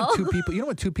know, as you know well. when two people,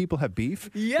 when two people have beef,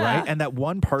 Yeah. right? And that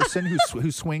one person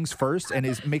who swings first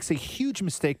and makes a huge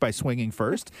mistake by swinging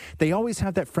first. They always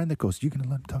have that friend that goes, "You gonna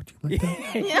let him talk to you like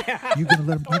that? You gonna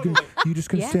let him? You just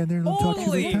gonna Yeah. stand there and let him talk to you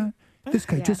like Holy- that? This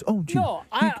guy just owned you. No,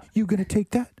 you gonna take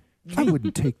that? I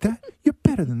wouldn't take that. You're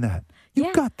better than that. You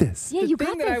Yeah. got this." Yeah, The you thing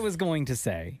got that I this. was going to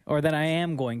say, or that I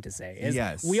am going to say, is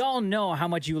Yes. we all know how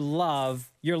much you love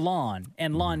your lawn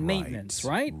and lawn maintenance,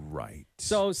 right? Right.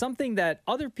 So something that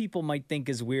other people might think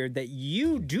is weird that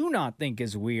you do not think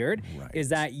is weird is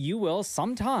that you will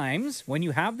sometimes, when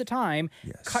you have the time,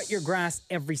 cut your grass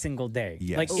every single day.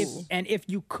 Yes. Like if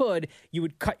you could, you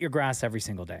would cut your grass every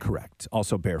single day. Correct.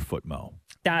 Also barefoot mow.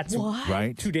 That's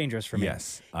Right? too dangerous for me.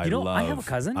 Yes. I have a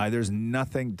cousin. There's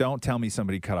nothing. Don't tell me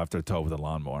somebody cut off their toe with a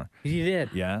lawnmower. He did.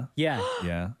 Yeah. Yeah.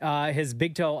 Yeah. His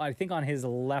big toe, I think on his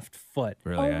left foot.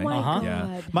 Really? Oh my Uh-huh. God.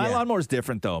 Yeah. My Yeah. lawnmower is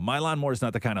different though. My lawnmower is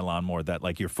not the kind of lawnmower that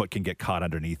like your foot can get caught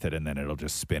underneath it and then it'll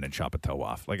just spin and chop a toe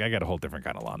off. Like I got a whole different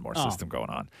kind of lawnmower Oh. system going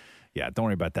on. Yeah, don't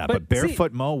worry about that. But But see-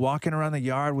 barefoot mow, walking around the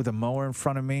yard with a mower in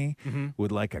front of me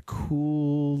with like a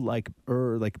cool, I'm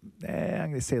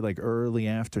gonna say like early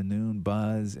afternoon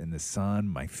buzz in the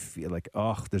sun.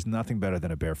 There's nothing better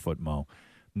than a barefoot mow.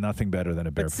 Nothing better than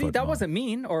a barefoot. See, that mo. wasn't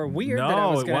mean or weird. that I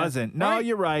No, was it gonna- wasn't. No, Right?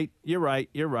 you're right. You're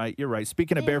right.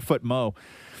 Speaking of barefoot mo,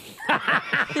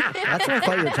 That's what I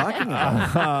thought you were talking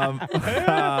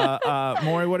about.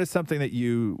 Maury, what is something that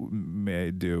you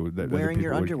may do that other Wearing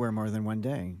your people would- underwear more than one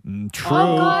day. True.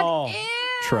 Oh, God. Ew.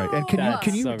 True. And can That's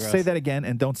you so say gross. that again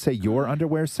and don't say your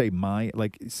underwear? Say my,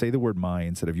 like say the word my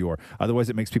instead of your. Otherwise,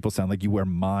 it makes people sound like you wear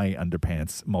my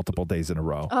underpants multiple days in a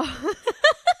row.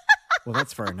 Well,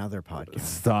 that's for another podcast.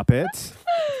 Stop it.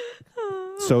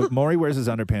 So Maury wears his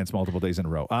underpants multiple days in a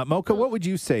row. Mocha, what would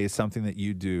you say is something that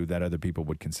you do that other people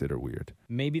would consider weird?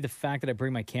 Maybe the fact that I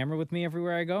bring my camera with me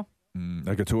everywhere I go.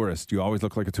 Like a tourist. You always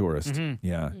look like a tourist. Mhm.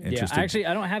 Yeah. Yeah, Interesting. actually,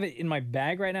 I don't have it in my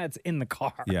bag right now. It's in the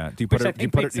car. Yeah. Do you Which put I it? Do you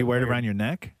think put it? makes Do you wear it weird. around your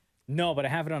neck? No, but I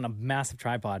have it on a massive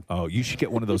tripod. Oh, you should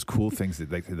get one of those cool things that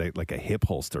they like a hip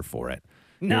holster for it.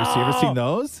 No. You ever seen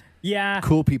those? Yeah.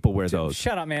 Cool people wear those.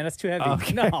 Shut up, man. That's too heavy.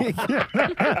 Okay. No.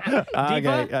 Deepa,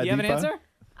 Okay, you have an Deepa? answer?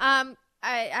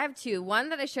 I have two. One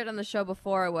that I shared on the show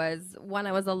before was when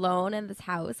I was alone in this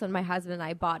house when my husband and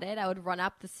I bought it. I would run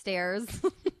up the stairs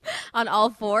on all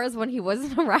fours when he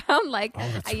wasn't around. Like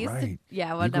I used to,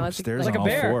 yeah, when You go I was upstairs Like on a all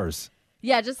bear. fours.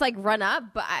 yeah, just like run up.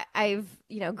 But I've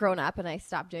grown up and I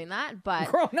stopped doing that. But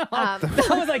Grown up. That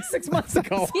was like 6 months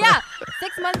ago. yeah,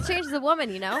 6 months changes a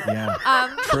woman,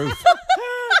 Yeah. Truth.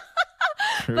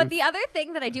 But the other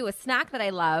thing that I do, a snack that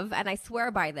I love, and I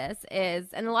swear by this,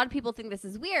 is, and a lot of people think this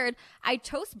is weird, I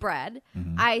toast bread,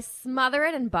 I smother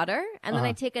it in butter, and then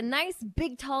I take a nice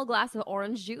big tall glass of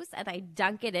orange juice and I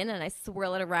dunk it in and I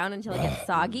swirl it around until it gets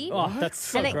soggy. Oh, that's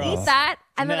so and I gross. eat that,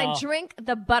 and then I No. drink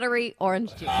the buttery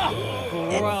orange juice.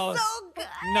 Gross. So good.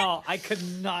 No, I could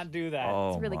not do that.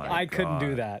 Oh, really good. I couldn't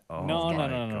do that. Oh no.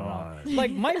 my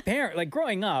Like my parent, like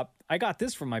growing up, I got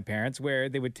this from my parents where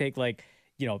they would take like,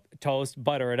 toast,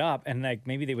 butter it up, and like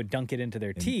maybe they would dunk it into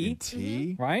their tea.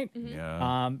 Tea? Right?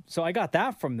 Yeah. So I got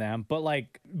that from them, but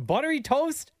like buttery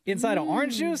toast inside of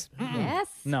orange juice? Mm-mm. Yes.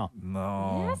 No.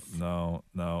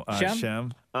 No. Shem?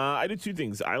 Shem? I do two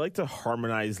things. I like to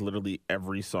harmonize literally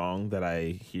every song that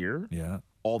I hear. Yeah.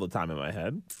 All the time in my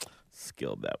head.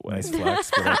 Skilled that way. Nice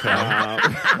flex, but okay.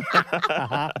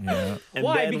 Yeah. And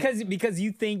Why? then- Because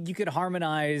you think you could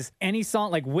harmonize any song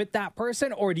like with that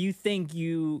person, or do you think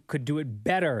you could do it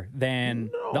better than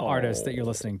the artist that you're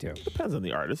listening to? Depends on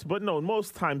the artist, but no,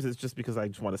 most times it's just because I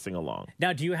just want to sing along.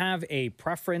 Now, do you have a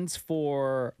preference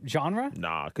for genre?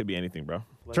 Nah, it could be anything, bro.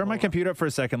 Turn my computer up for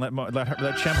a second.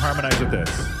 Let Shem harmonize with this.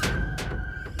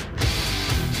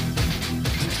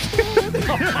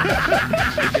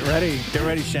 Get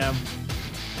ready, Shem.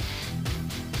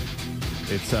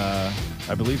 It's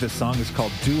I believe the song is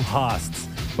called Du Hast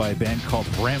by a band called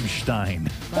Rammstein.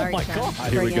 Oh my God.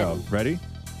 Here we go. Ready?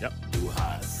 Yep. Du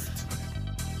hast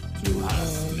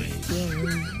mich.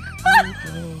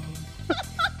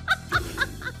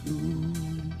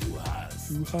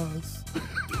 Du hast.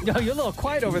 Yo, you're a little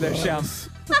quiet over there, Shem.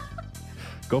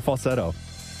 Go falsetto.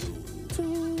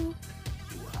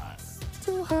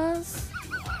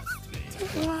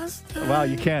 Wow,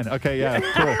 you can. Okay, yeah,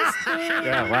 cool.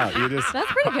 Yeah, wow, you just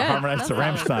That's pretty good. harmonized to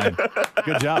That's Rammstein.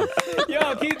 Good job.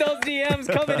 Yo, keep those DMs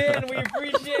coming in. We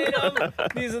appreciate them.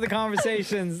 These are the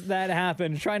conversations that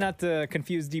happen. Try not to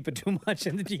confuse Deepa too much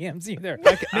in the DMs either.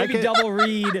 Maybe can- double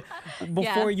read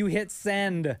before Yeah. you hit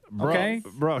send. Okay?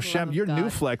 Bro, Shem, of your new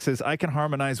God. flex is I can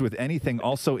harmonize with anything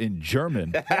also in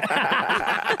German.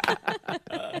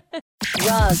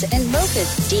 Roz and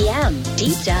Mocha's DM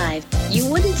Deep Dive. You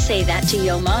wouldn't say that to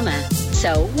your mama,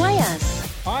 so why us?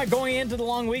 All right, going into the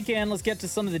long weekend, let's get to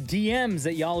some of the DMs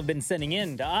that y'all have been sending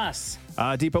in to us.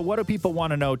 Deepa, what do people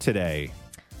want to know today?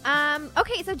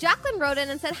 Okay, so Jacqueline wrote in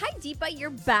and said, "Hi Deepa, you're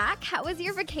back. How was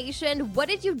your vacation? What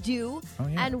did you do? Oh,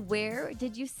 yeah. And where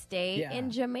did you stay Yeah. in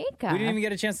Jamaica?" We didn't even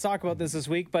get a chance to talk about this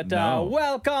week, but No.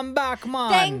 welcome back,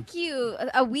 Mom. Thank you.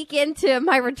 A week into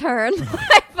my return,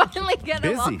 I finally get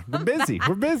Busy. along. We're busy.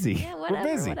 We're busy. Yeah, We're whatever,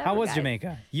 busy. whatever. How was guys.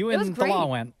 Jamaica? You It was and the law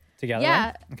great. went together, Yeah.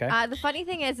 right? Okay. The funny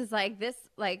thing is like this,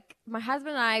 like my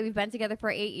husband and I, we've been together for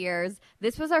 8 years.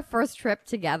 This was our first trip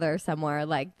together somewhere,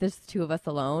 like just two of us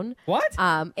alone. What?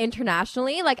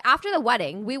 Internationally, like after the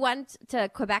wedding, we went to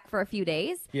Quebec for a few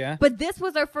days. Yeah. But this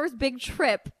was our first big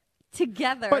trip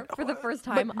together for the first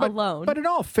time alone. But in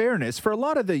all fairness, for a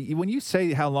lot of when you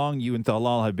say how long you and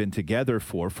Thalal have been together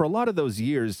for a lot of those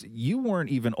years, you weren't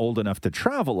even old enough to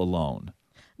travel alone.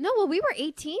 No, well, we were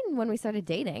 18 when we started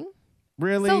dating.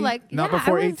 Really? So, like, Not yeah,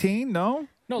 before I was- 18? No?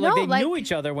 No, like they knew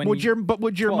each other when Would your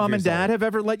mom and dad have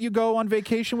ever let you go on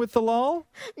vacation with the lol?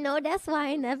 No, that's why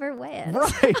I never went.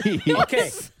 Right. Okay,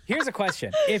 here's a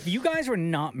question. If you guys were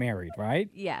not married, right?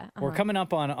 Yeah. We're coming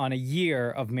up on a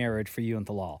year of marriage for you and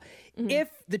Thalal. If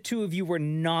the two of you were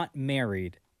not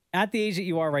married at the age that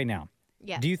you are right now,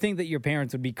 do you think that your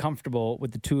parents would be comfortable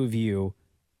with the two of you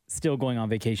still going on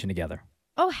vacation together?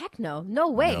 Oh, heck no. No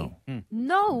way.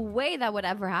 No way that would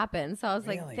ever happen. So I was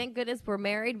like, thank goodness we're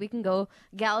married. We can go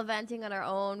gallivanting on our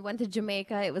own. Went to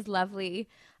Jamaica. It was lovely.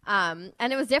 And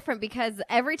it was different because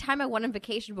every time I went on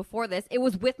vacation before this, it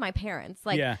was with my parents.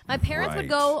 Like, my parents would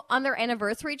go on their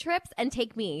anniversary trips and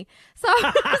take me. So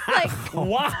I was like,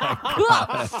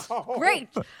 wow. Great.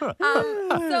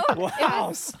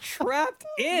 Wow, strapped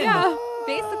in. Yeah,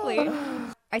 basically.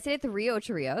 I stayed at the Rio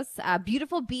Churrios.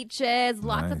 Beautiful beaches,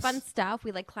 lots of fun stuff.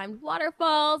 We climbed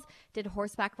waterfalls, did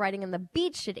horseback riding on the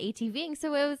beach, did ATVing.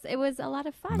 So it was a lot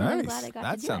of fun. I'm glad I got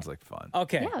to do That sounds like fun.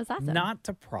 Okay. Yeah, it was awesome. Not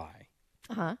to pry,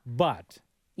 Uh-huh. but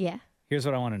Yeah. here's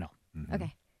what I want to know.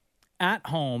 Okay. At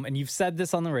home, and you've said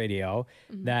this on the radio,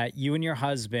 that you and your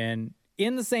husband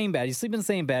in the same bed, you sleep in the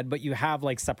same bed, but you have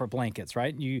separate blankets,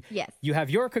 right? Yes. You have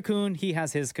your cocoon, he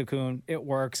has his cocoon. It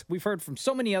works. We've heard from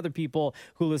so many other people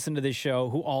who listen to this show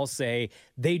who all say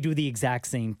they do the exact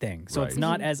same thing. So it's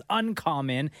not as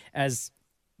uncommon as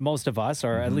most of us,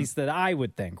 or at least that I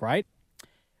would think, right?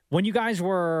 When you guys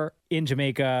were in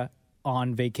Jamaica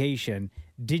on vacation,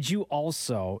 did you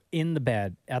also, in the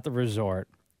bed at the resort,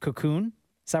 cocoon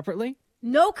separately?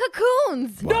 No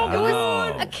cocoons. No It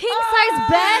was a king-size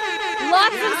bed,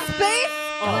 lots of space.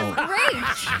 It was great.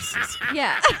 Jesus.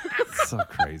 Yeah. So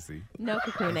crazy. No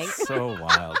cocooning. So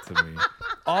wild to me.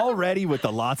 Already with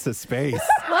the lots of space.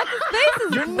 Lots of space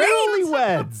is You're great.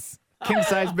 newlyweds. King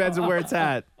size beds are where it's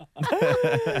at.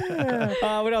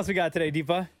 What else we got today,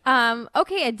 Deepa?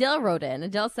 Okay, Adele wrote in.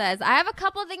 Adele says, I have a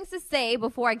couple things to say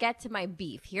before I get to my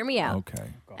beef. Hear me out. Okay.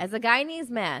 As a Guyanese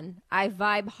man, I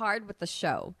vibe hard with the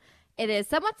show. It is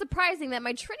somewhat surprising that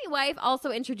my Trini wife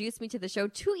also introduced me to the show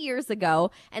 2 years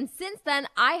ago, and since then,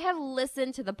 I have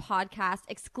listened to the podcast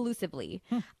exclusively.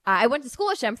 I went to school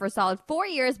with Shem for a solid 4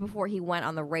 years before he went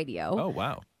on the radio. Oh,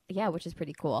 wow. Yeah, which is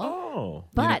pretty cool. Oh.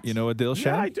 But You know Adil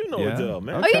Shem? Yeah, I do know Adil,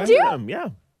 man. Oh, you do? Yeah.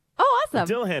 Oh, awesome.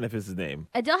 Adil Hanif is his name.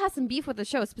 Adele has some beef with the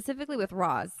show, specifically with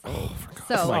Roz. Oh,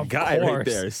 That's my guy right course.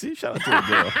 there. See, shout out to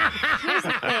Adil. Here's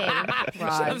the thing,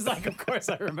 Roz. I was like, of course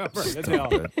I remember.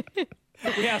 Adele.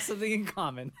 We have something in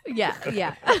common.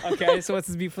 Yeah. Okay, so what's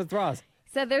his beef with Roz?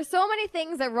 So there's so many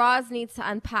things that Roz needs to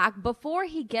unpack before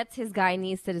he gets his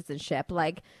Guyanese citizenship.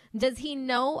 Like, does he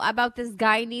know about this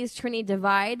Guyanese Trini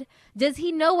divide? Does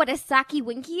he know what a Saki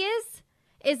Winky is?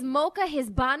 Is Mocha his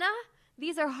Bana?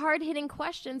 These are hard-hitting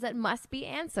questions that must be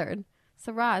answered.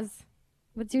 So Roz,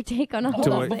 what's your take on all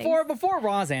those things? Before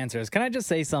Roz answers, can I just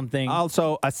say something?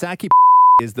 Also, a Saki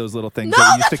is those little things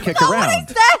that you used to kick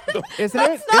around. Isn't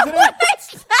it?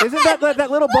 Isn't that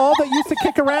little ball that used to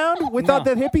kick around with all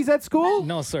the hippies at school?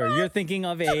 No, sir. You're thinking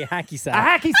of a hacky sack.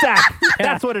 A hacky sack.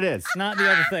 That's what it is. Not the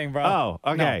other thing, bro. Oh,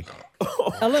 okay.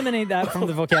 No. Eliminate that from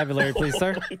the vocabulary, please,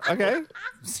 sir. Okay.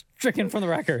 Stricken from the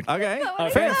record. Okay. Okay.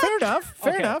 Fair enough.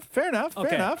 Fair Okay. enough. Fair enough. Fair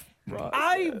Okay. enough.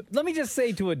 Let me just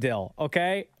say to Adil,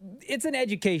 okay? It's an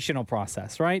educational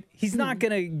process, right? He's not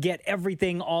going to get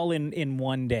everything all in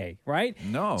one day, right?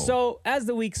 No. So as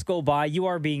the weeks go by, you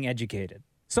are being educated.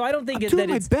 So I don't think I'm that doing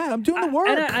my it's best. I'm doing the work.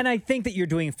 And I think that you're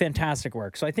doing fantastic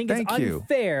work. So I think Thank it's you.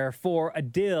 unfair for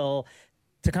Adil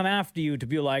to come after you to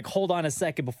be like, hold on a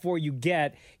second, before you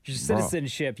get your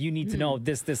citizenship, you need to know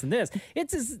this, this, and this.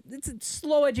 It's a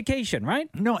slow education, right?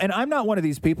 No, and I'm not one of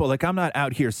these people. Like, I'm not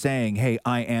out here saying, hey,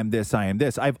 I am this, I am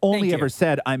this. I've only Thank you. ever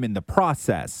said I'm in the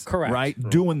process. Correct. Right?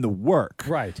 Doing the work.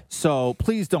 Right. So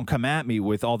please don't come at me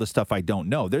with all the stuff I don't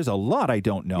know. There's a lot I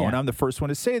don't know, Yeah. and I'm the first one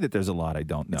to say that there's a lot I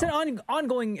don't know. It's an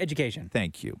ongoing education.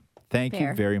 Thank you. Thank Fair.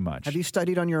 you very much. Have you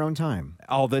studied on your own time?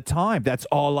 All the time. That's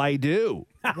all I do.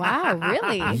 Wow,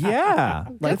 really? Yeah.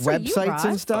 Like for you, websites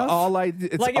and Roz. stuff? All I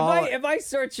it's Like all, if I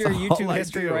search your it's all YouTube I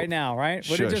history do. right now, right?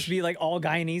 Would it just Shush. be like all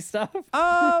Guyanese stuff?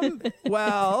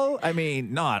 Well, I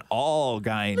mean, not all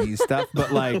Guyanese stuff,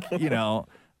 but like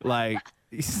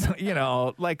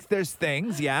there's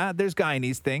things, yeah. There's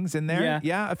Guyanese things in there.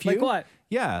 Yeah. A few. Like what?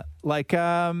 Yeah. Like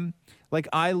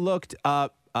I looked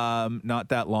up not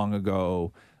that long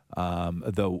ago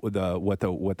what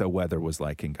the weather was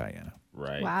like in Guyana.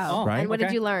 Right. Wow. Oh, Right? And what did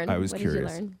Okay. you learn? I was what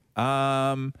curious. Did you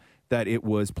learn? That it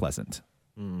was pleasant.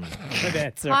 Good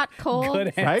answer. Hot, cold.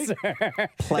 Good Right? answer.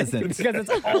 Pleasant. Because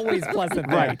it's always pleasant,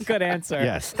 right? Good answer.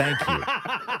 Yes, thank you.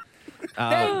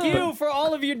 Thank you for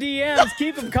all of your DMs.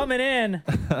 Keep them coming in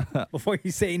before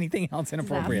you say anything else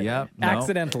inappropriate. Yep, no.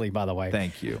 Accidentally, by the way.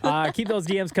 Thank you. Keep those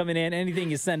DMs coming in.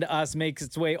 Anything you send to us makes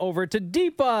its way over to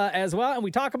Deepa as well, and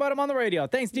we talk about them on the radio.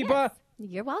 Thanks, Deepa. Yes.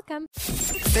 You're welcome.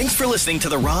 Thanks for listening to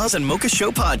the Roz and Mocha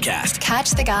Show podcast.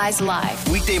 Catch the guys live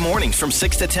Weekday mornings from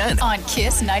 6 to 10. on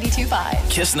Kiss 92.5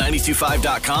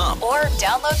 Kiss925.com. or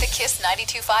download the Kiss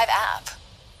 92.5 app.